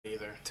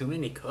Too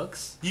many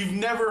cooks? You've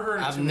never heard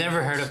of I've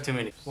never heard of too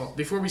many. Well,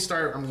 before we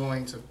start, I'm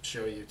going to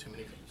show you too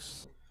many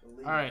cooks.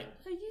 Alright,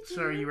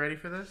 so are you ready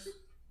for this?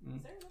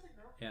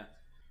 Yeah.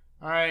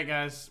 Alright,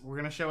 guys, we're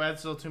gonna show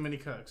Edzel too many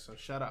cooks, so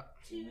shut up.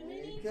 Too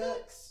many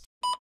cooks.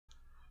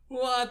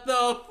 What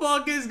the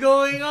fuck is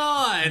going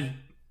on?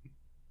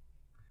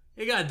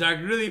 It got dark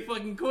really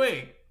fucking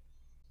quick.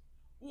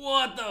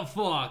 What the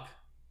fuck?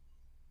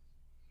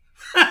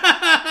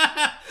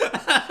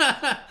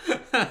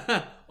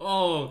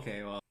 Oh,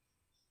 okay, well.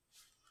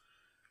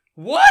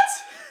 What?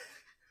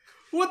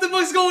 What the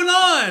fuck's going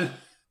on?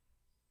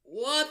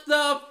 What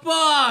the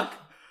fuck?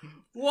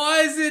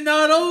 Why is it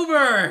not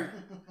over?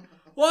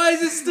 Why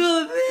is it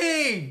still a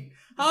thing?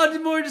 How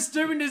more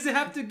disturbing does it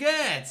have to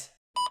get?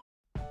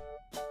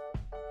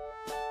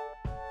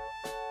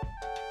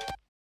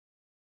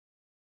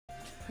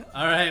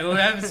 Alright, well, we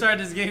haven't started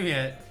this game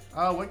yet.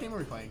 What game are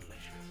we playing?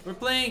 We're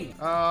playing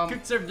Cook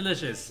Serve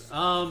Delicious.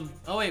 Oh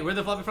wait, we're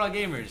the Floppy Frog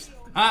Gamers.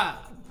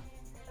 Ha!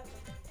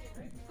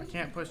 I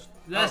can't push.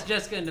 That's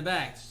Jessica in the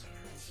back.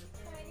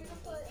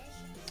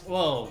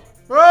 Whoa.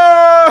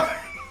 Oh!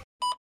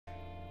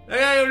 That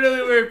got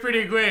really weird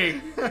pretty quick.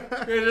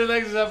 Her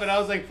legs was up and I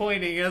was like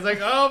pointing. And I was like,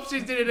 oh, she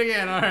did it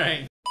again.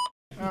 Alright.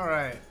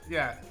 Alright,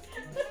 yeah.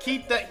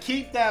 Keep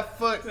that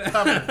foot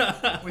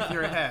covered with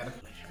your head.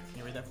 Can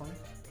you read that for me?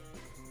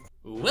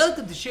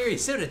 Welcome to Sherry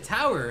Soda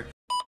Tower.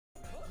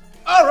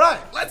 Alright,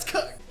 let's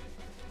cook!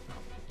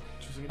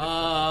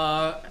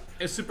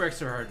 It's super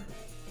extra hard.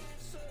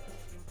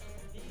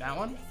 That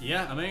one?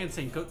 Yeah, I'm gonna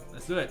say cook.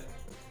 Let's do it.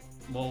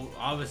 Well,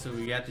 obviously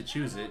we have to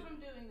choose it. I'm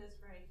doing this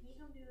right. Can you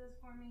come do this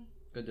for me?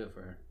 Go do it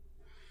for her.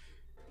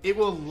 It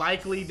will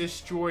likely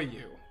destroy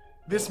you.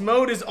 This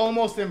mode is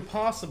almost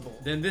impossible.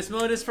 Then this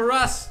mode is for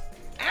us.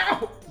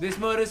 Ow! This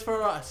mode is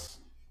for us.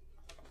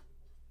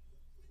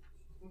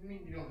 What do you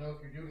mean you don't know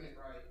if you're doing it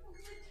right?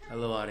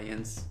 Hello,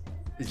 audience.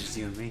 It's just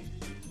you and me.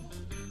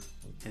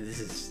 And this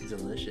is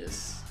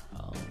delicious.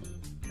 Oh,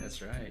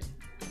 that's right.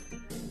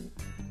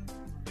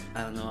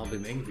 I don't know what I'll be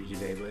making for you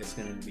today, but it's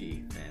gonna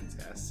be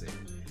fantastic.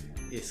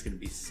 It's gonna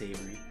be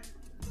savory.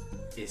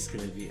 It's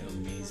gonna be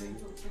amazing.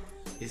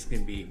 It's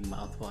gonna be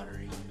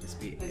mouth-watering. It's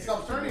gonna be.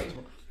 Stop turning!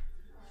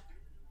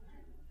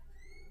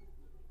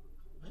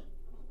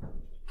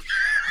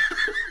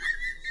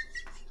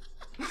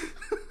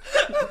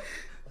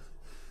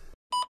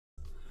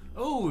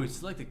 Oh,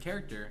 select a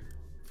character.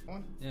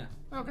 One? Yeah.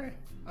 Okay.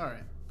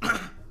 Alright.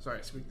 Sorry,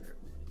 I squeaked there.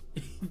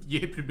 you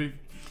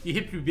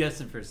hit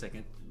pubescent for a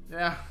second.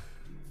 Yeah.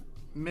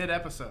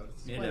 Mid-episode.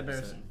 It's quite Mid-episode.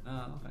 embarrassing.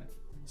 Oh, okay.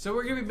 So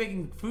we're gonna be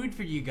making food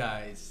for you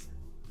guys.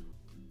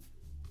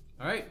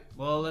 All right.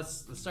 Well,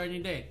 let's start a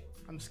new day.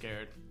 I'm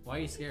scared. Why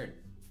are you scared?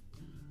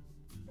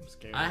 I'm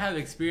scared. I have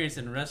experience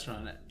in a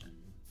restaurant,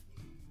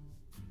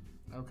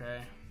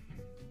 Okay.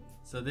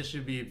 so this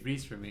should be a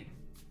breeze for me.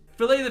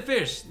 Fillet the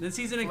fish, then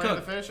season and Fillet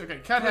cook. the fish. Okay.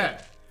 Cut Fillet.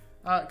 head.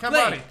 Cut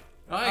Fillet. body.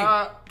 All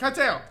right. Cut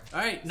tail. All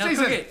right. Now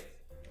season. cook it.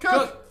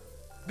 Cook.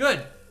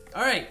 Good.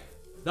 All right.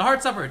 The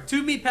heart supper.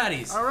 2 meat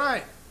patties. All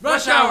right.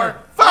 Rush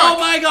hour. Fuck. Oh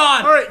my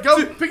god. All right.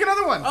 Go. Pick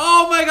another one.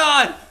 Oh my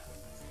god.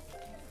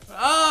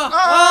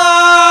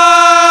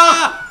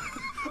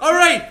 All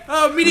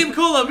right. Medium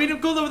cola. Medium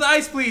cola with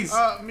ice, please.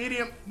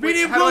 Medium.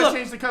 Medium How cola. do I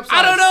change the cup size?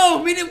 I don't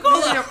know. Medium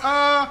cola. Medium.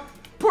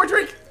 Pour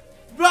drink.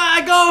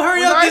 Right, go. Hurry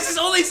With up. ice. This is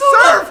only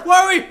soda. Serve.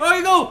 Where are we? All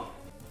right, go. All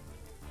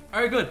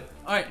right, good.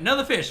 All right,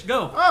 another fish.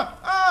 Go.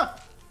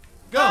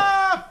 Go.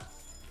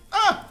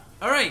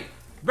 All right.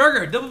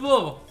 Burger.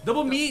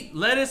 Double meat.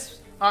 Lettuce.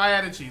 I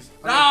added cheese.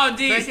 Oh,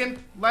 geez.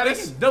 Bacon.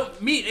 Lettuce.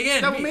 Meat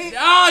again. Double meat.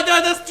 Oh,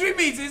 no, that's 3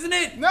 meats, isn't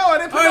it? No, I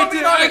didn't put All right, no meat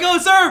dude. on All right, it. go.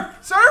 Serve.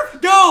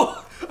 Serve.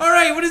 Go. All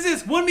right, what is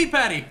this? 1 meat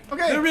patty.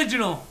 Okay. The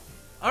original.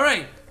 All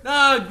right.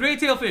 Gray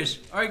tail fish.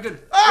 All right, good.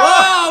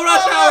 Ah! Whoa,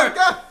 rush Oh, hour.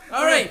 God.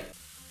 All right.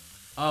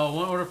 Oh,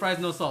 1 order fries,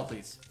 no salt,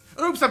 please.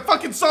 Oops, I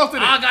fucking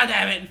salted it. Oh, god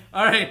damn it.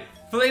 All right.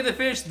 Fillet the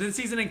fish, then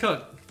season and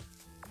cook.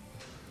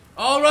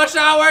 Oh, rush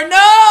hour.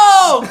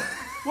 No!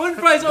 1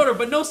 fries order,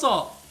 but no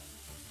salt.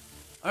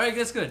 All right,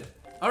 that's good.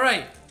 All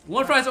right.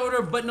 1 fries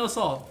order, but no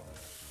salt.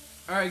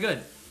 All right,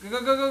 good.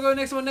 Go.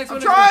 Next one. I'm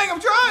trying.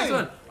 Next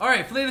one. All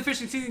right, fillet the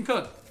fish and season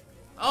cook.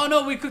 Oh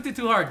no, we cooked it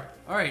too hard.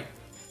 All right.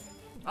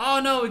 Oh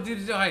no, we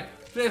did it. All right,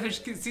 fillet the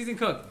fish, season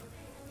cook.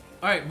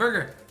 All right,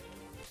 burger.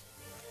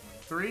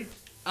 3.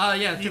 Yeah,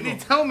 You triple. need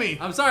to tell me.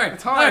 I'm sorry.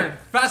 It's hard. All right,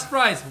 fast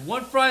fries.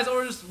 1 fries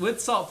orders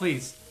with salt,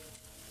 please.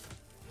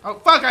 Oh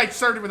fuck! I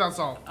served it without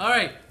salt. All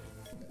right,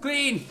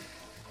 clean.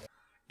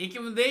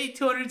 Income of the day,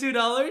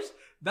 $202.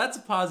 That's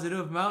a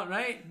positive amount,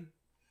 right?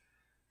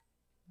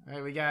 All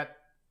right, we got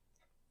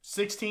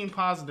 16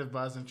 positive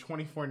buzz and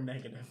 24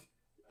 negative.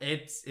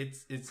 It's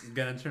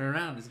gonna turn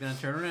around. It's gonna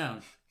turn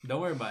around.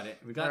 Don't worry about it.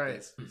 We got All right,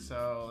 this.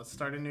 so let's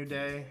start a new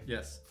day.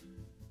 Yes.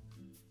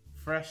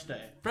 Fresh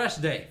day. Fresh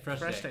day.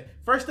 Fresh day.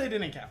 First day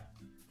didn't count.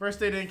 First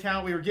day didn't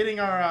count. We were getting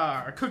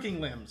our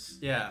cooking limbs.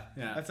 Yeah.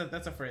 That's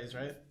a phrase,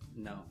 right?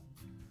 No.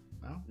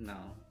 No? No.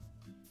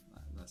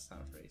 That's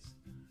not a phrase.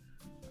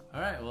 All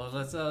right. Well,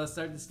 let's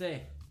start this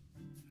day.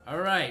 All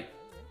right.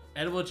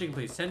 edible chicken,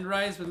 please.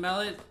 Tenderize with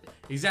mallet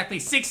exactly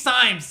 6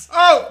 times.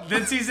 Oh!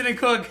 Then season and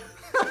cook.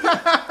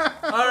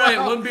 All right,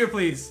 1 beer,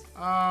 please.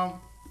 All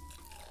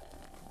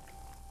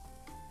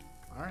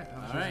right.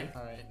 All right.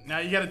 All right. Now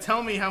you gotta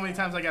tell me how many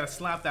times I gotta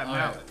slap that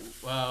mallet.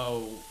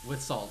 Right.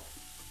 With salt.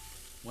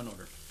 1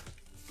 order.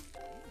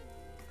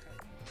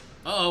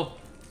 Uh-oh.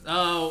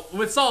 Oh,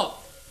 with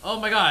salt. Oh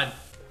my god.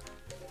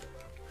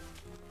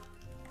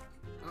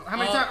 How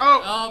many times?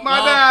 Oh,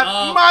 my bad.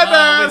 My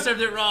bad. We served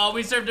it raw.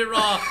 We served it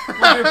raw. 1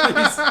 beer,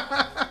 please.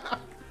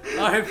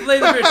 All right, fillet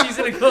the fish.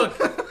 Season and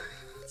cook.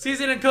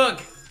 Season and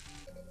cook.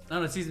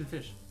 No, seasoned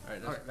fish. All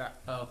right. Okay,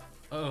 that.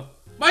 Oh.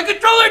 My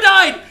controller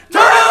died.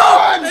 Turn it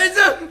on! It's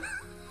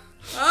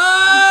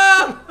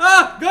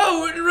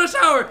go! We're in rush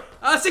hour.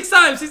 6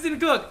 times. Season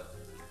and cook.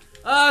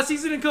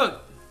 Season and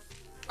cook.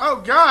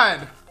 Oh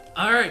God.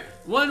 All right.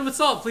 1 with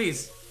salt,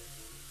 please.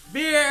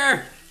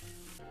 Beer.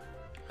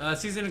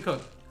 Season and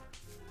cook.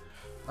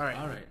 All right.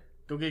 All right.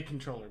 Go get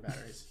controller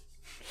batteries.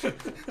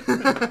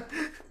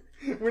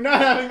 We're not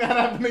having that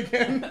happen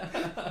again.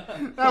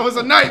 That was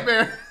a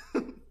nightmare.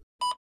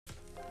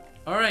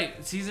 All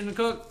right. Season and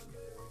cook.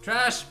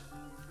 Trash.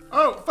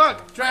 Oh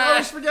fuck! Trash. I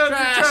always forget to do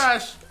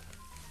trash.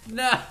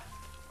 Nah.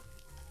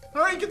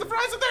 All right, get the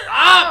fries up there.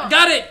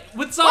 Got it.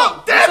 With salt.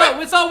 Oh, damn it.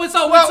 With salt.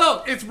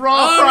 Well, it's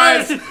raw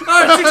fries. Right.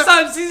 All right. 6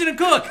 times. Season and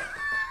cook.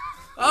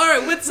 All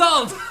right. With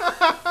salt. 30%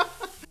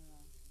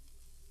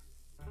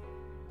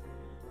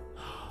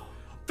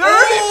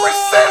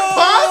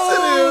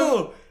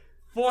 positive.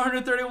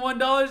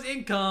 $431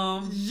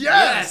 income.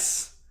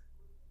 Yes.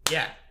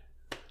 Yeah.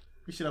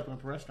 We should open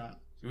up a restaurant.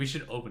 We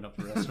should open up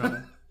a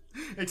restaurant.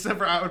 Except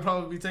for I would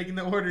probably be taking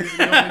the orders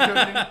and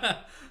cooking.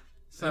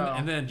 So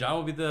and then John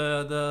will be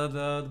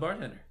the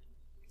bartender.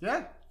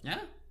 Yeah. Yeah.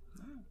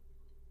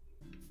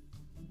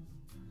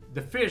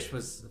 The fish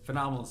was a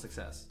phenomenal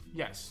success.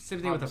 Yes.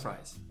 Same thing with the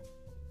fries.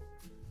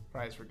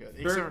 Fries were good.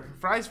 Except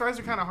fries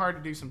are kind of hard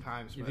to do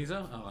sometimes. You think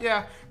so? Oh,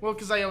 yeah. Well,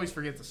 because I always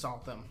forget to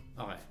salt them.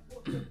 All right.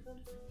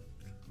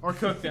 Or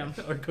cook them.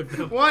 Or cook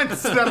them.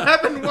 Once. That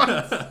happened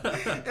once.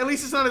 At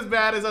least it's not as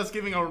bad as us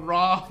giving a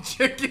raw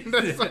chicken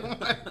to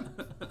someone.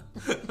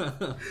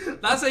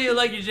 That's how you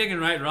like your chicken,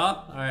 right?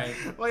 Raw? All right.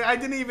 Like, I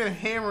didn't even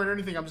hammer it or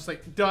anything. I'm just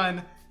like,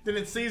 done.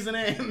 Didn't season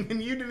it,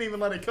 and you didn't even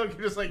let it cook.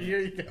 You're just like, here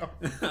you go.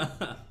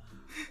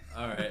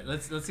 All right.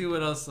 Let's see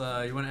what else.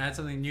 You want to add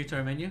something new to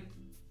our menu?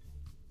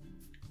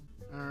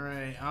 All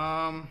right.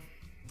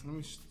 Let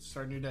me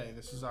start a new day.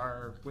 This is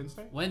our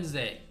Wednesday?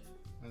 Wednesday.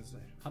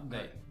 Hump day.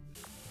 Right.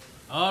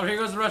 Oh, here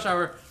goes the rush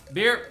hour.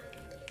 Beer,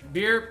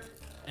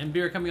 and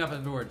beer coming up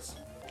afterwards.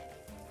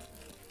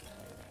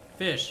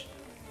 Fish.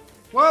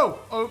 Whoa!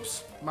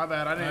 Oops. My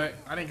bad. I Right.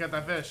 didn't cut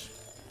that fish.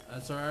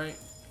 That's all right.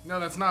 No,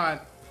 that's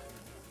not.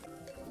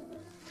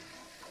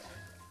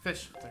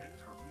 Fish.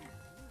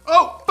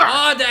 Oh! Fuck.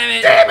 Oh, damn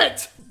it! Damn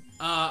it!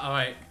 All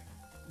right.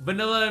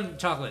 Vanilla and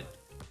chocolate.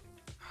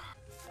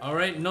 All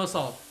right, no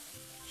salt.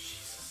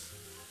 Jesus.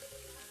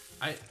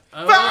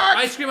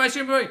 Ice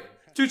cream, boy.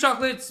 2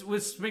 chocolates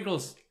with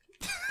sprinkles.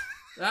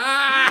 All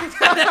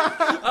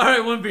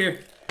right, 1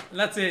 beer.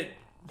 That's it.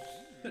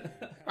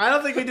 I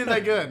don't think we did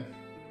that good.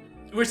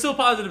 We're still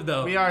positive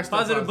though. We are still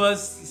positive. positive.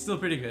 Buzz, still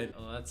pretty good.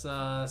 Well, let's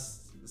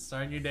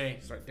start a new day.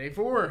 Start day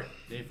 4.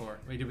 Day 4.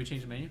 Wait, did we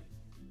change the menu?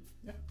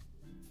 Yeah.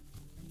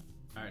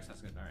 All right,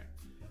 sounds good. All right.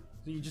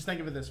 So you just think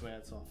of it this way.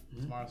 That's all.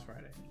 Tomorrow's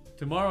Friday.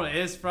 Tomorrow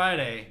is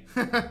Friday.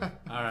 All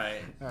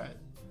right. All right.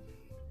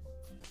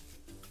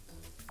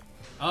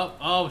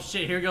 Oh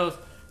shit! Here goes.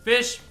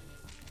 Fish.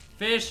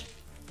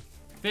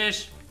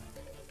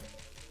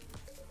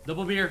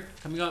 Double beer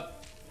coming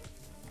up.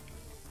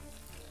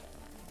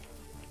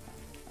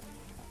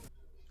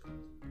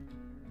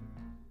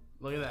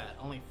 Look at that.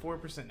 Only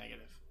 4%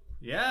 negative.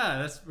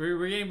 Yeah,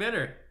 we're getting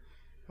better. And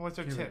what's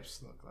our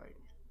tips look like?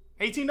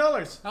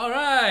 $18. All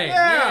right.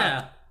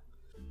 Yeah.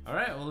 All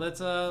right. Well, let's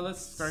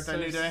Start that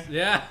new day?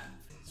 Yeah.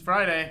 It's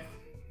Friday.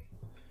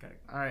 Okay.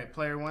 All right.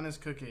 Player 1 is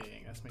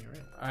cooking. That's me,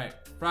 right? All right.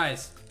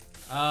 Fries.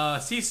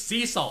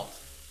 Sea salt.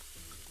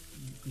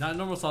 Not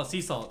normal salt. Sea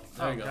salt.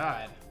 There you go. Oh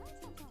God.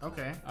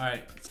 Okay. All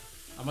right.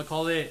 I'm gonna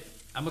call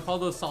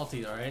those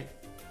salty. All right.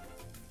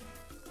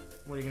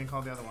 What are you gonna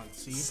call the other one?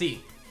 C.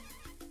 C.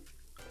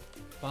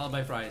 Followed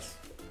by fries.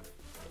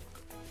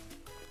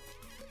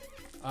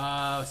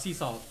 Sea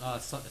salt. C. I'm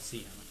gonna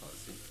call it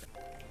C.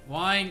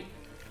 Wine.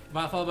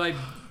 Followed by.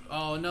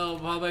 Oh no.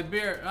 Followed by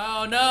beer.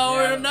 Oh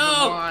no. Yeah,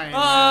 no.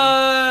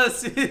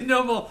 the wine,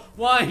 Normal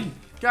wine.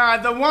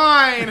 God, the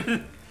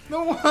wine.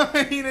 The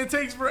wine. It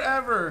takes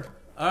forever.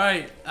 All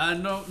right.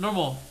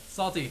 Normal.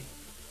 Salty.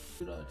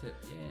 $2 tip.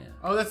 Yeah.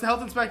 Oh, that's the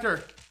health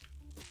inspector.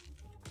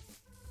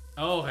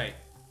 Oh, okay.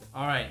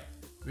 All right.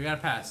 We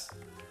gotta pass.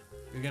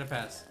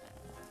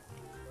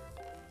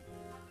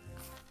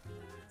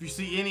 If you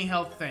see any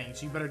health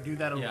things, you better do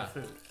that over Yeah.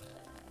 food.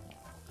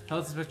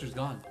 Health inspector's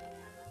gone.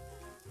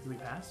 Do we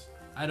pass?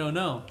 I don't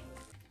know.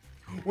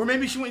 Or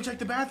maybe she went and checked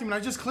the bathroom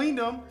and I just cleaned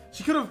them.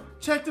 She could have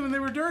checked them and they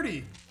were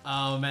dirty.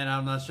 Oh man,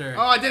 I'm not sure.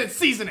 Oh, I didn't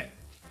season it.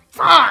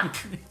 Fuck!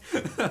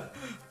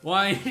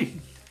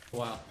 Wine.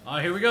 Wow. Oh,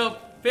 here we go.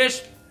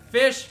 Fish,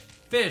 fish,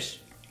 fish.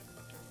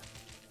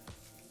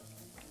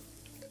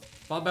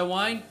 Followed by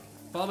wine.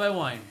 Followed by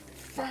wine.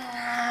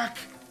 Fuck.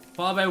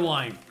 Followed by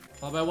wine.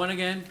 Followed by wine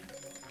again.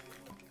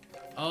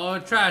 Oh,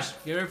 trash.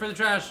 Get ready for the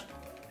trash.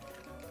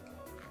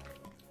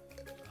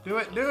 Do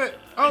it, do it.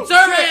 Oh,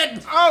 Serve shit.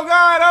 it! Oh,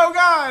 God, oh,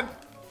 God.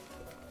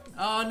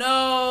 Oh,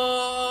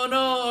 no,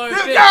 no.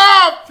 Fish,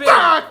 No, fish,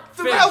 fuck.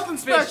 The fish, health fish,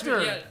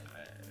 inspector. yeah.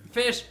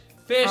 Fish,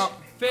 fish, Oh,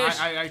 fish,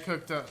 I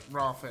cooked a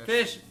raw fish.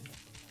 fish,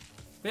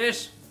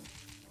 fish.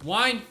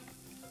 Wine.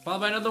 Followed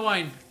by another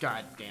wine.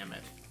 God damn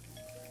it.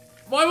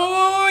 Wine, wine,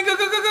 wine, wine. Go,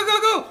 go, go, go,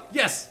 go, go.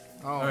 Yes.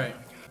 Oh, All right.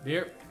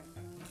 Here.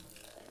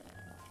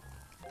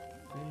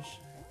 Fish.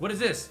 What is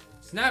this?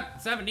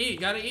 Snap, snap and eat.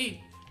 Gotta eat.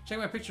 Check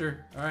my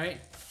picture. All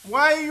right.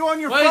 Why are you on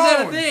your Why phone? is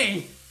that a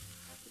thing?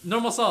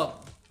 Normal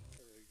salt.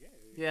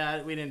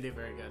 Yeah, we didn't do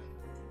very good.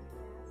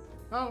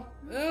 Oh.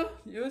 Yeah,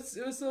 it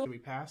was so. Did we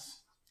pass?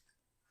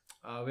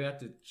 We have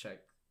to check.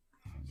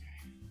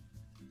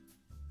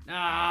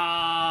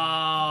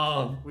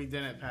 No. We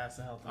didn't pass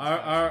the health Our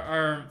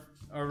inspection.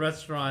 our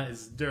restaurant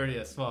is dirty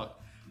as fuck.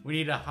 We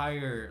need to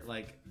hire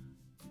like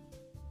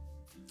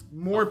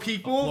More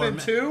people than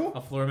two?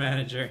 A floor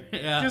manager.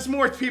 Yeah. Just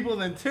more people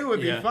than two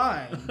would Yeah. be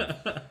fine.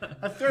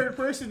 A third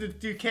person to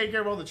take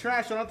care of all the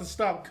trash, so I don't have to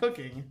stop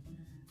cooking,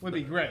 would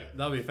be great.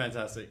 That would be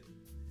fantastic.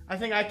 I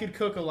think I could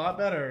cook a lot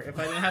better if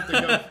I didn't have to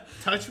go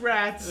touch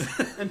rats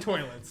and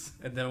toilets.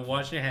 And then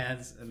wash your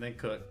hands and then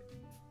cook.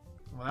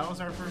 Well, that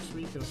was our first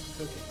week of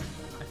cooking.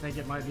 I think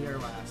it might be our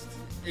last.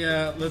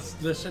 Yeah, let's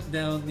shut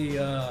down the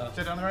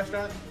Shut down the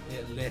restaurant?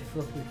 Les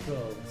Floppy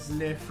Frogs.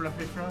 Les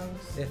Floppy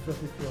Frogs? Les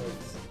Floppy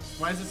Frogs.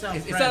 Why does it sound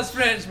It French? sounds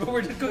French, but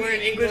we're just cooking We're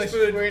in English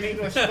food. We're in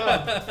English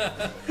club.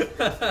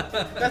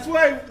 That's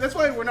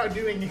why we're not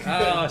doing good.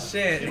 Oh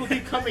shit. People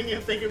keep coming in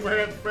thinking we're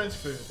having French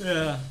food.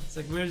 Yeah. It's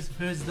like where's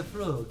the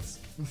frogs?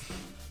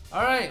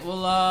 Alright,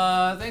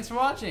 well thanks for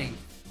watching.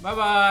 Bye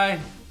bye.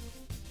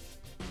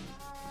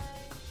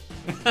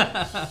 I'm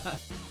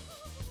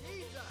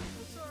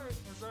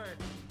sorry.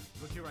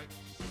 Look to your right.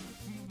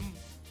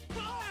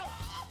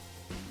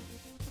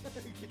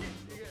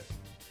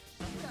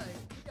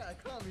 You gotta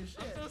calm your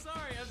shit. I'm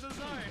so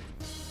sorry.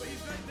 But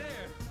he's right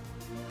there.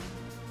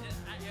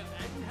 I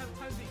didn't have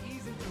time to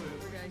ease into it.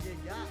 We're gonna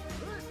get got.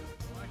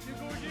 Aren't you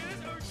gorgeous?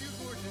 Aren't you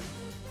gorgeous?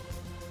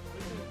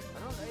 I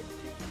don't know, it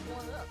keeps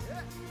blowing up.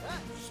 Yeah.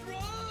 Strong!